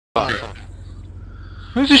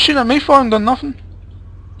Who's this shooting at me for? I haven't done nothing.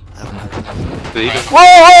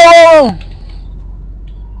 Whoa!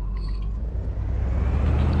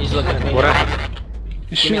 He's looking at me. What happened?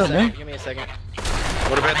 He's shooting at me. Give me a second.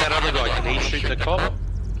 What about that other guy? Can he shoot the cop?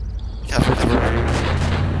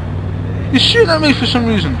 He's shooting at me for some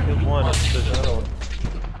reason.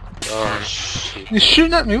 Oh shit. He's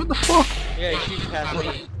shooting at me, what the fuck? Yeah, he's shooting past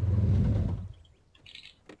me.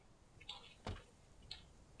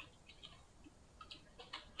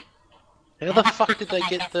 How the fuck did they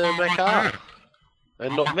get the car?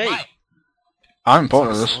 And not me? I'm part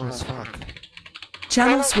of this.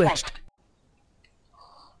 Channel switched.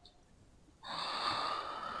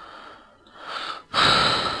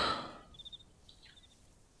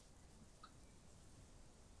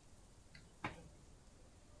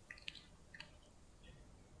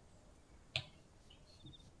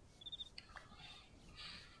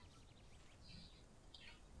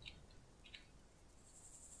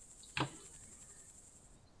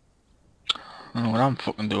 I don't know what I'm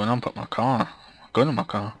fucking doing. I'm putting my car, gun in my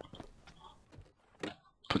car.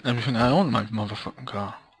 Putting everything I own in my motherfucking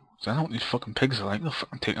car. Cause I know what these fucking pigs are like. They'll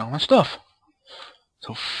fucking take all my stuff.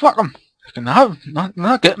 So fuck them. They can have,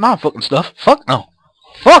 not get my fucking stuff. Fuck no.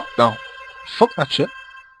 Fuck no. Fuck that shit.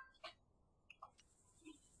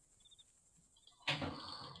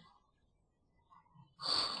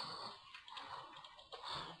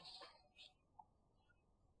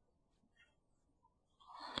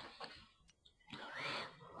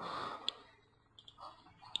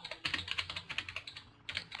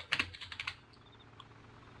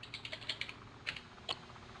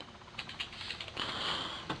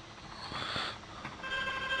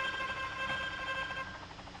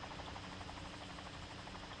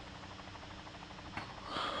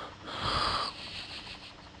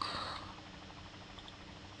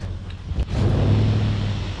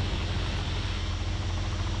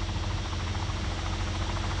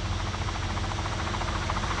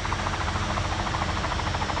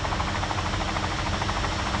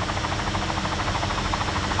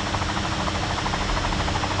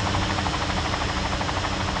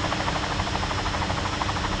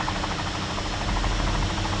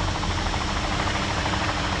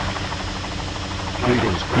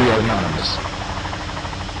 Greetings, we are anonymous.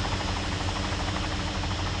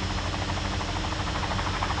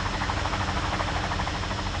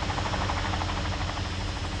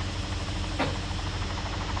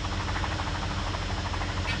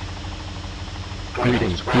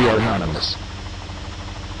 Greetings, we are anonymous.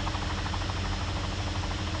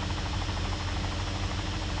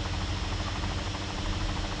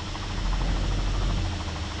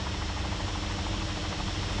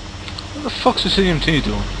 What the fuck's the CMT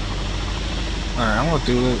doing? Alright, I wanna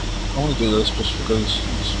do it. I wanna do this just because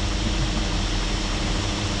it's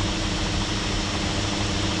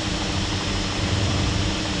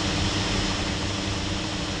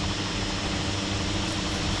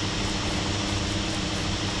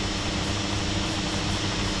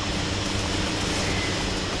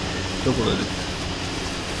double-edit.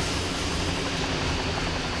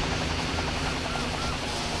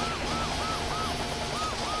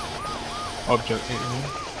 Object 8.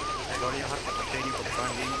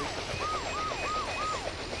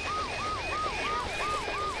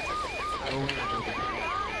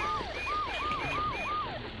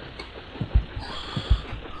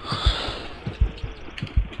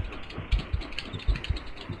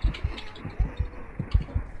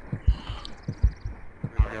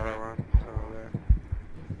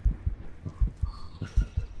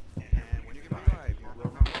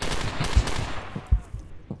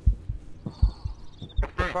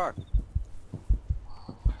 Car.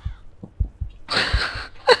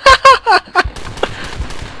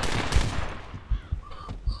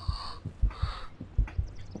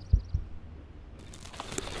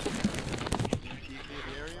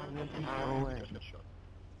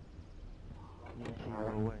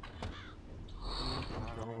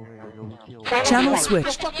 Channel switched.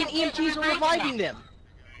 The fucking EMTs are reviving them.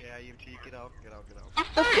 Yeah, EMT, get out.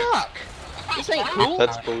 The fuck? This ain't cool.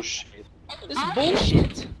 That's bullshit. This is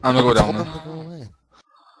bullshit. I'm gonna go down there.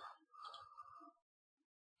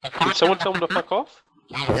 Did someone tell them to fuck off?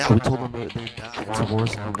 Yeah, we told them they died. It's a war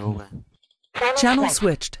zone, go away. Channel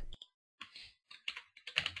switched.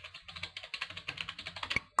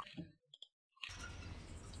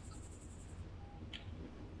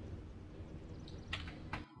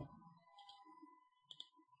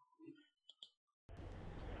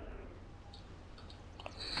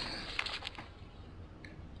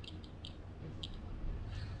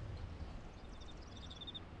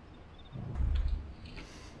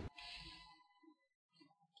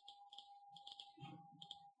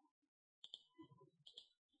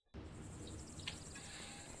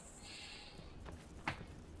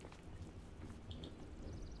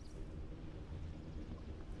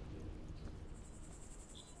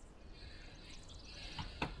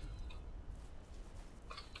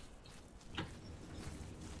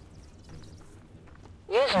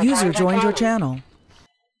 User joined your channel.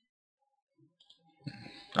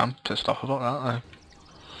 I'm pissed off about that.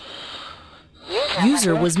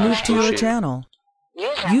 User was moved to your channel.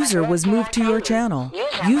 User was moved to your channel.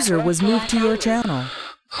 User was moved to your channel.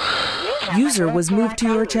 User was moved to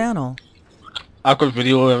your channel. I've got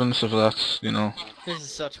video evidence of that, you know. This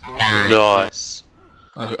is such bullshit. Nice.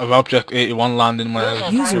 Of Object 81 landing where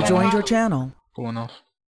User joined your channel. going off.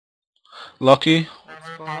 Lucky.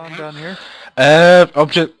 What's going on down here?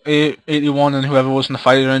 Object 81 and whoever was in the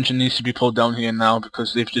fire engine needs to be pulled down here now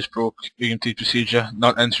because they've just broke EMT procedure,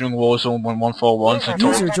 not entering Warzone 1141 and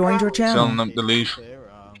User joined your telling channel. them to leave.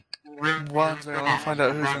 One second, I want to find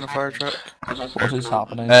out who's in the fire truck. What is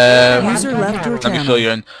happening? User left your Let me fill channel. you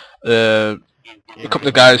in. A couple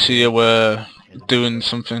of guys here were doing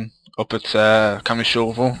something up at Cammy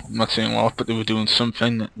Shovel. I'm not saying what, but they were doing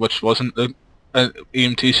something which wasn't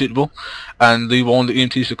EMT suitable, and they warned the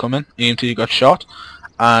EMTs to come in. EMT got shot,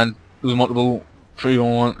 and there was multiple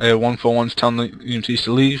 141s telling the EMTs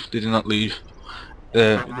to leave. They did not leave. Who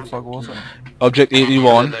the fuck was it? Object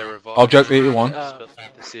 81. Object 81.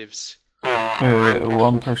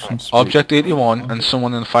 One person speak. Object 81 and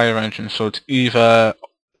someone in the fire engine. So it's either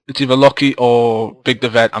Lucky or Big the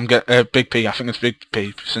Vet. I'm Big P. I think it's Big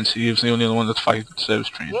P since he was the only one that's fire service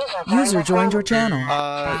trained. User joined your channel.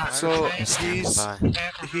 So he's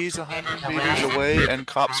 100 meters away, and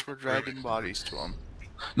cops were dragging bodies to him.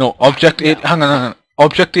 No, Object 8. Hang on.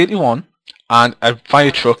 Object 81 and a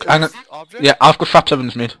fire truck. Hang on. Object? Yeah, I've got Fraps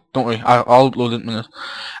evidence, mate. Don't worry. I'll upload it in a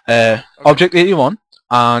minute. Object 81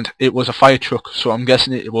 and it was a fire truck. So I'm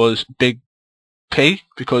guessing it was Big P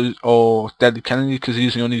or Deadly Kennedy because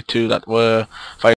these are the only two that were fire